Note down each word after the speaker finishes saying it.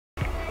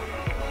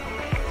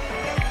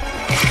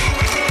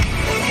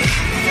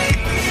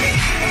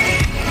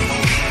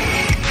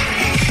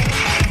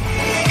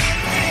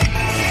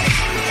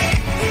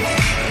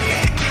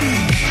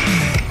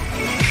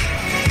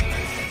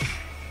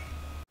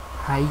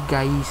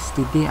guys,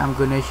 today I'm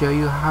gonna show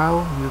you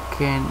how you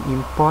can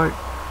import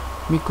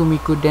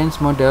MikuMikuDance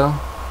model,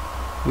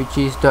 which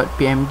is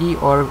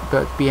 .pmd or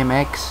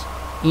 .pmx,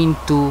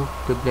 into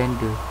the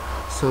Blender.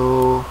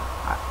 So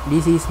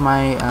this is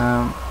my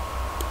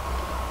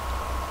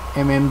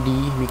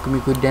MMD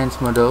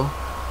MikuMikuDance model,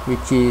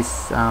 which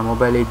is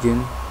Mobile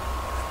Legend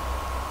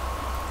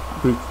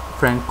with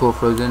Franco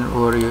Frozen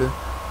Warrior.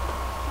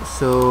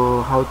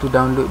 So how to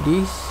download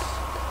this?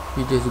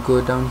 You just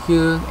go down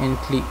here and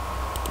click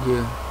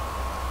here,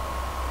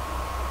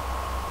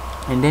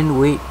 and then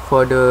wait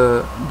for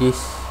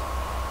this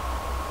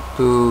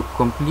to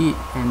complete,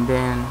 and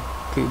then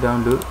click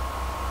download.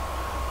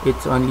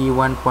 It's only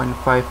 1.5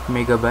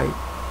 megabyte.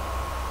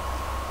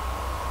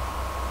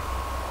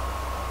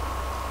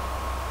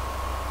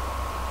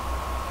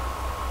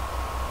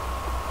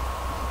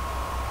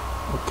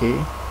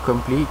 Okay,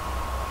 complete.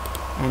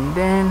 And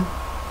then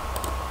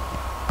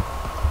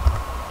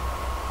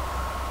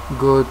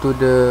go to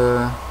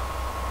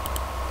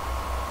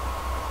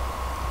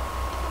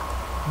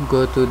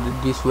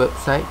this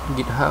website,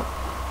 GitHub,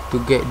 to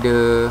get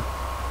the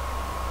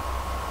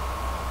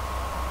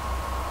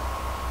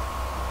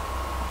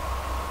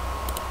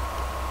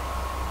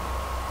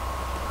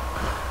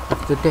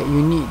after that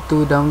you need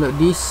to download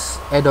these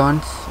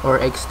add-ons or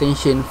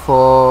extension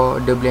for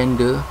the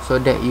Blender, so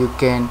that you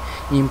can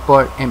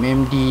import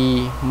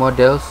MMD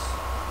models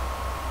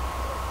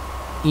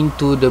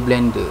into the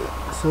Blender.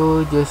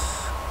 So just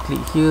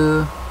click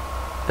here,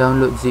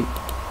 download zip,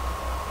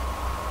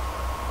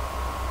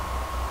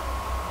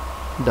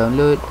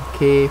 download.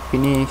 Okay,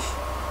 finish,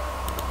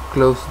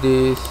 close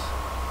this,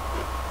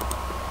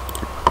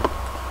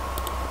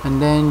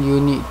 and then you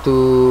need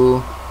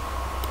to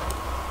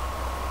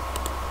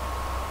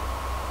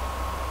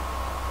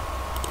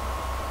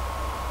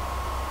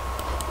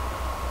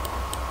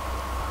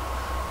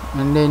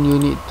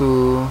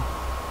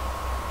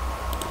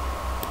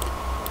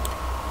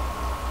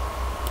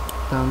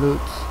download.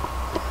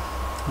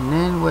 And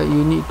then what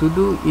you need to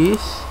do is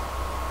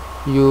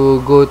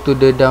you go to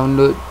the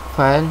download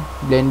file,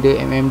 Blender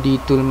MMD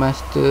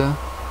Toolmaster,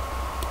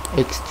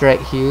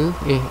 extract here,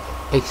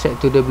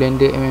 extract to the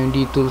Blender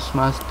MMD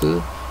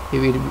Toolmaster. It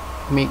will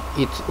make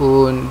its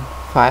own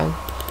file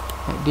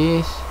like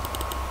this.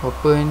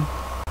 Open.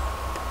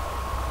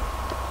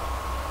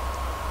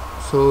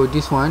 So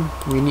this one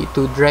we need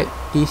to drag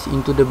this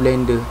into the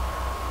Blender.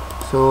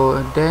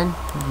 So then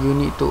you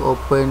need to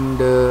open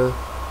the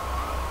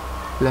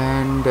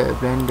Blender,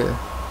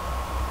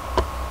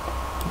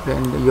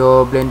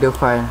 your Blender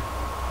file.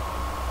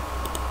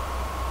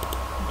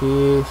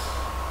 This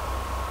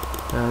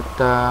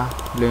data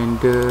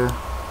Blender,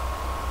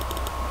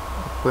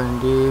 open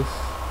this,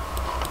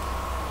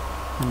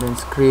 and then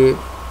script,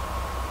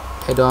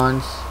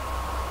 add-ons.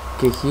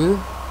 Okay, here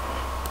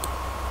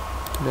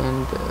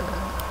Blender.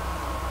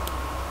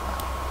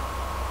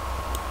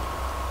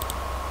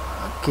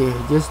 Okay,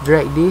 just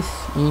drag this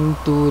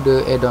into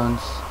the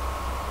add-ons,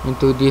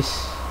 into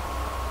this.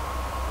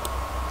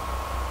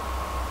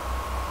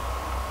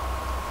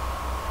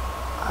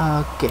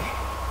 Okay,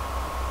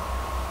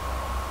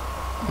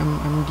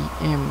 MMD.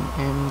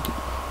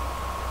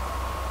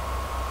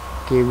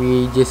 Okay,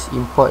 we just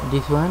import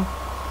this one.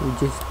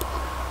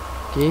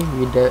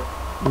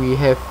 We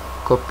have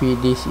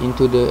copied this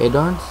into the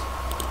add-ons,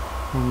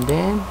 and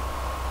then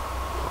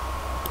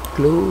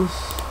close.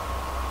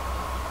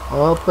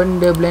 Open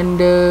the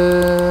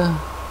Blender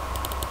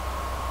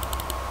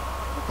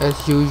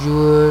as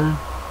usual.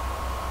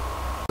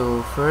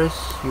 So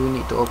first you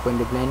need to open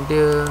the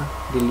Blender,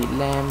 delete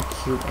lamp,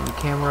 cube and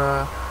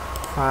camera,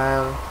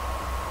 file,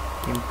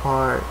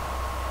 import.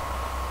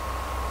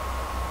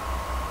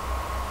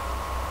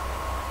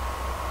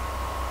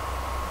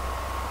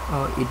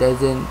 Oh, it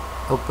doesn't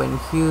open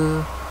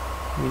here.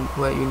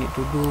 What you need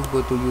to do,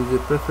 go to user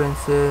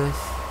preferences,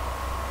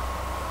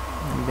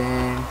 and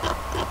then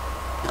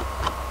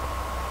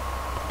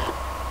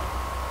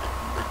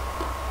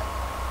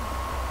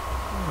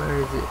where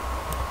is it?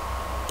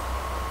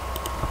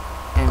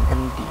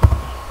 MMD.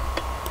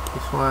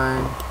 This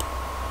one.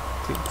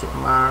 Click check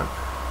mark.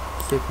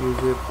 Save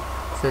user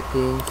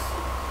settings.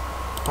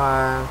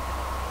 File.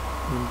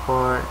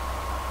 Import.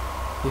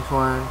 This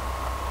one.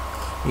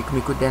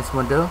 MikuMikuDance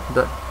model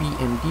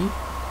 .pmd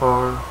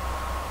or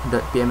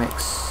 .pmx.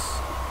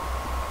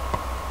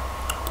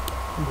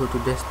 Go to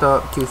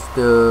desktop. Choose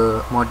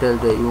the model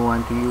that you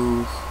want to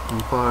use.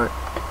 Import.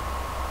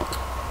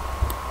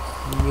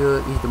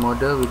 Here is the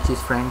model, which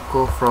is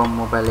Franco from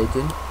Mobile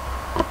Legend.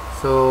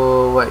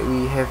 So what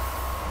we have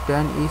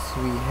done is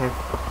we have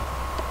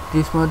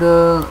this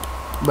model,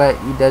 but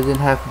it doesn't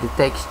have the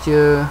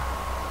texture.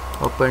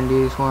 Open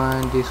this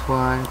one,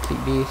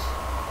 click this,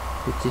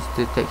 which is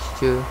the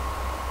texture.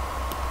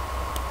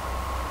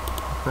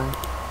 Open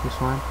this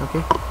one.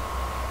 Okay,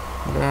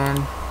 and then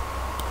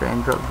drag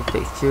and drop the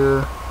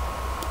texture.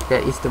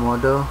 That is the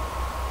model.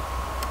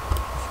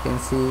 As you can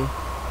see,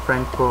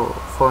 Franco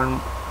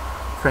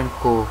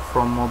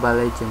from Mobile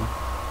Legend.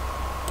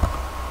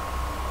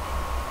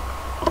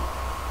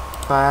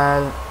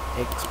 File,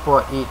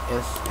 export it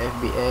as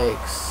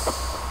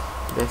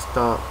FBX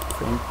desktop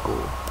Franco.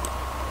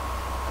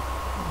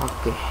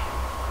 Okay,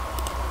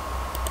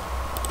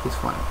 this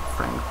one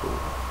Franco.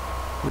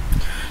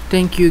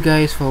 Thank you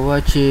guys for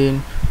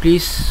watching.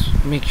 Please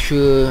make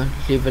sure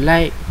leave a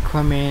like,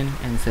 comment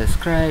and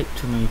subscribe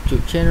to my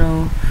YouTube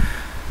channel.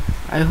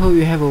 I hope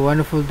you have a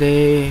wonderful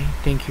day.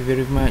 Thank you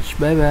very much.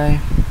 Bye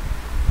bye.